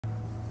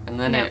And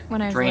then it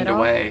when I was drained little,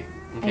 away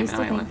and I became used an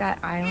to island. think that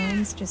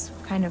islands just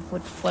kind of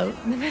would float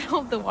in the middle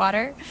of the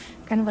water,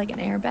 kind of like an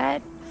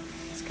airbed.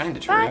 It's kind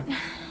of true. But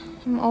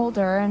I'm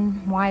older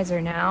and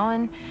wiser now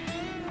and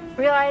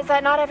realize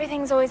that not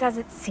everything's always as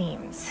it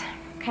seems.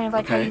 Kind of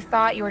like how you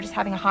thought you were just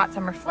having a hot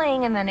summer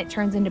fling and then it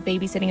turns into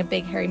babysitting a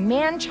big hairy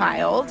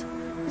man-child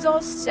who's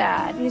all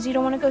sad because you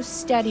don't want to go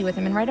steady with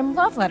him and write him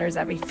love letters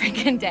every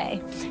freaking day.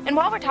 And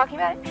while we're talking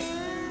about it,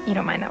 you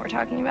don't mind that we're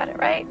talking about it,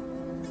 right?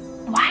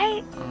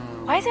 Why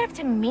is it up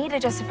to me to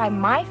justify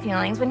my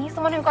feelings when he's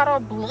the one who got all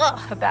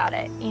blah about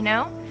it, you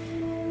know?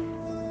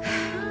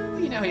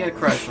 You know, he had a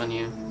crush on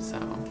you, so...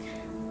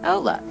 Oh,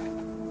 look.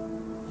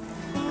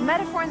 A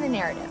metaphor in the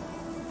narrative.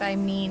 I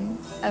mean,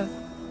 a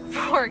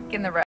fork in the road.